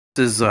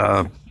This is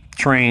a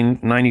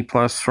trained 90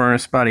 plus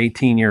furnace, about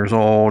 18 years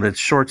old. It's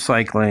short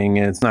cycling.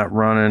 It's not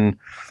running.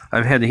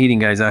 I've had the heating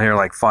guys out here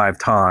like 5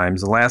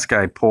 times. The last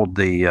guy pulled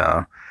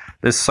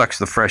this sucks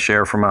the fresh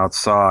air from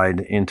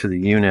outside into the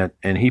unit,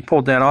 and he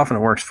pulled that off and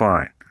it works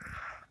fine.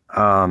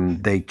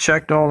 They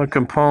checked all the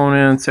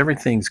components.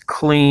 Everything's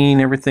clean.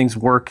 Everything's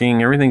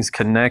working. Everything's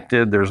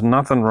connected. There's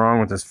nothing wrong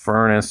with this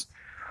furnace.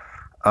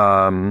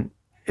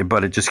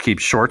 But it just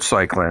keeps short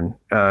cycling.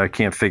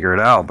 Can't figure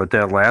it out. But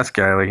that last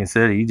guy, like I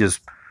said, he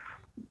just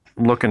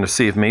looking to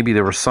see if maybe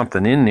there was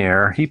something in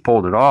there. He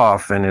pulled it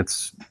off, and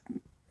it's,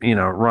 it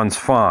runs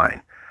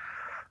fine.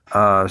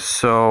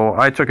 So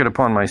I took it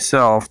upon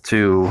myself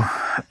to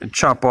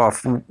chop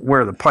off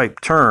where the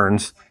pipe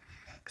turns,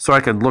 so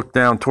I could look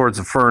down towards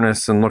the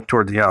furnace and look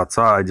toward the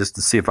outside just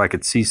to see if I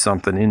could see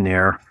something in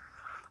there.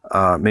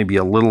 Maybe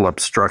a little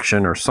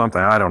obstruction or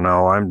something. I don't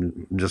know.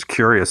 I'm just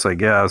curious, I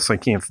guess.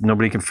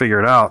 Nobody can figure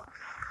it out.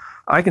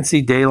 I can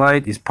see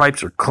daylight. These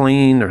pipes are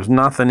clean. There's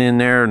nothing in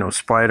there. No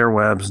spider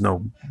webs,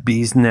 no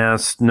bees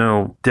nests,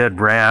 no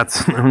dead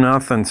rats, no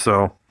nothing.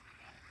 So,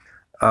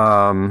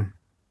 one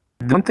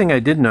thing I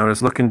did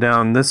notice looking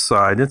down this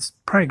side, it's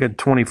probably a good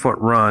 20-foot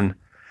run,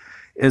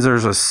 is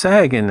there's a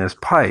sag in this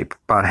pipe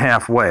about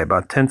halfway,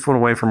 about 10 foot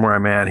away from where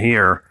I'm at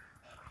here.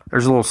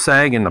 There's a little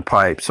sag in the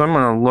pipe. So I'm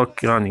going to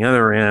look on the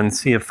other end,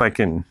 see if I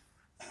can't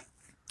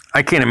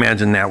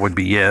imagine that would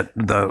be it,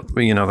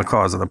 the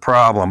cause of the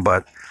problem.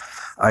 But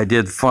I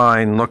did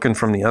find, looking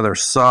from the other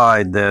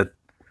side, that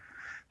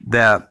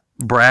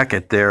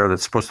bracket there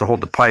that's supposed to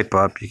hold the pipe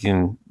up, you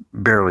can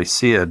barely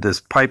see it.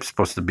 This pipe's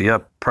supposed to be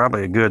up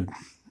probably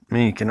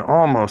you can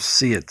almost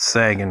see it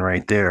sagging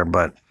right there,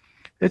 but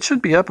it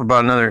should be up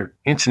about another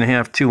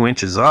 1.5 to 2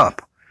 inches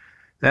up.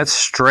 That's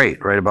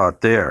straight right about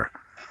there.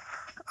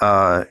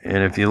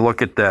 And if you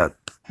look at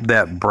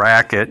that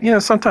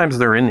bracket, sometimes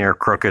they're in there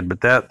crooked, but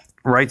that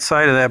right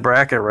side of that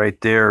bracket right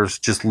there is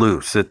just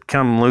loose. It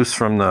come loose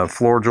from the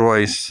floor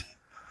joist.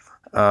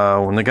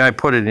 When the guy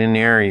put it in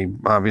there, he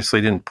obviously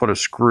didn't put a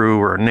screw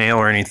or a nail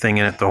or anything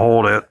in it to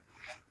hold it.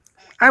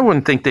 I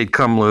wouldn't think they'd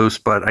come loose,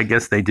 but I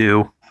guess they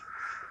do.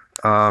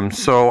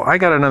 So I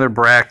got another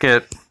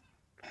bracket,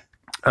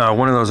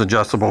 one of those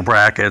adjustable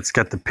brackets,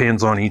 got the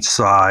pins on each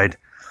side,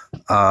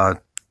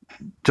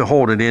 to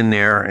hold it in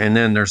there, and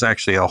then there's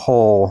actually a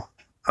hole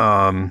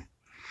that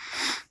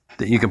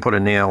you can put a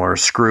nail or a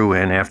screw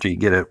in after you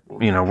get it,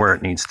 where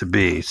it needs to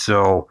be.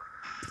 So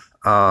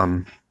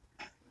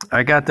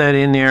I got that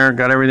in there,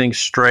 got everything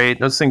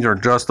straight. Those things are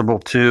adjustable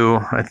too.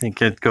 I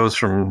think it goes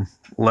from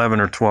 11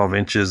 or 12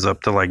 inches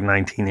up to like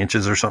 19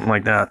 inches or something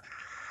like that.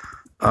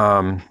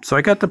 So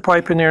I got the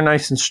pipe in there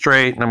nice and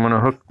straight, and I'm going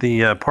to hook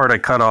the part I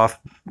cut off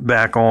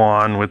back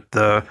on with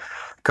the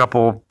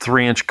couple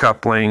 3-inch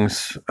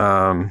couplings,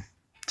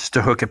 just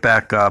to hook it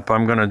back up.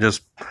 I'm going to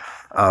just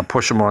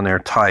push them on there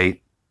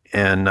tight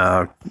and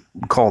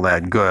call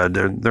that good.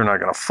 They're not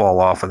going to fall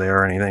off of there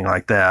or anything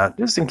like that,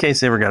 just in case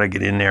they ever got to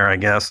get in there, I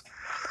guess.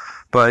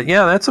 But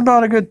yeah, that's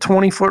about a good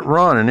 20-foot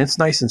run, and it's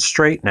nice and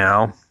straight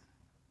now.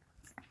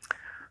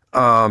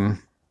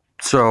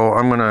 So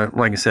I'm going to,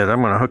 like I said,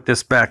 I'm going to hook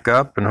this back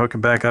up and hook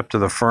it back up to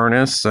the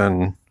furnace,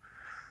 and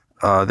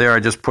there I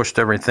just pushed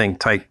everything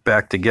tight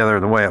back together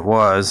the way it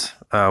was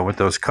with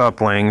those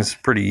couplings.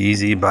 Pretty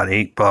easy, about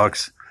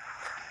 $8.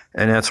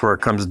 And that's where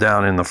it comes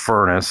down in the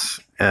furnace,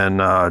 and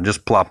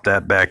just plop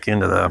that back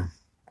into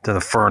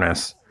the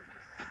furnace,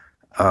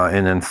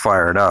 and then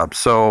fire it up.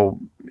 So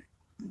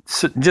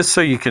just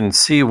so you can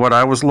see what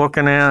I was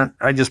looking at,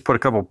 I just put a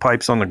couple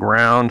pipes on the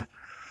ground,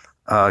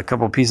 a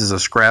couple pieces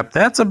of scrap.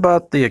 That's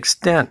about the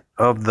extent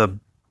of the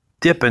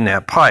dip in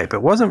that pipe.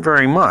 It wasn't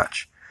very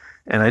much,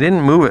 and I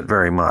didn't move it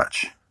very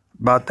much,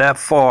 about that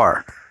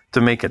far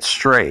to make it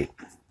straight.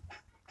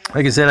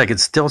 Like I said, I could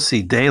still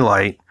see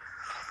daylight.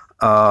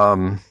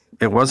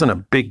 It wasn't a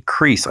big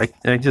crease.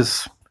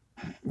 It's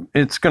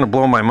going to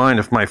blow my mind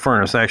if my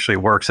furnace actually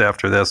works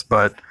after this,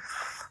 but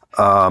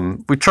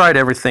we tried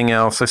everything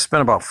else. I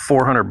spent about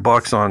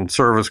 $400 on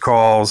service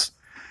calls.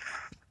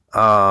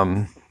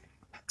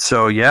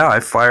 So yeah, I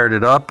fired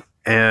it up,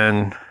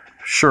 and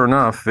sure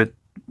enough,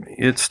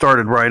 it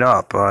started right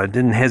up. It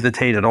didn't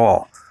hesitate at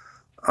all.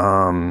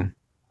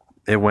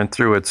 It went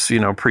through its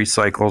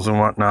pre-cycles and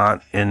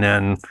whatnot, and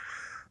then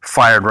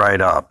fired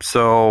right up.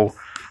 So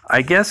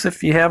I guess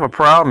if you have a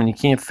problem and you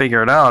can't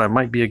figure it out, it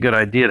might be a good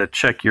idea to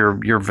check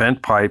your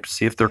vent pipes,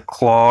 see if they're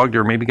clogged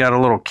or maybe got a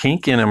little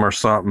kink in them or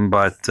something.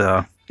 But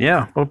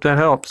yeah, hope that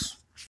helps.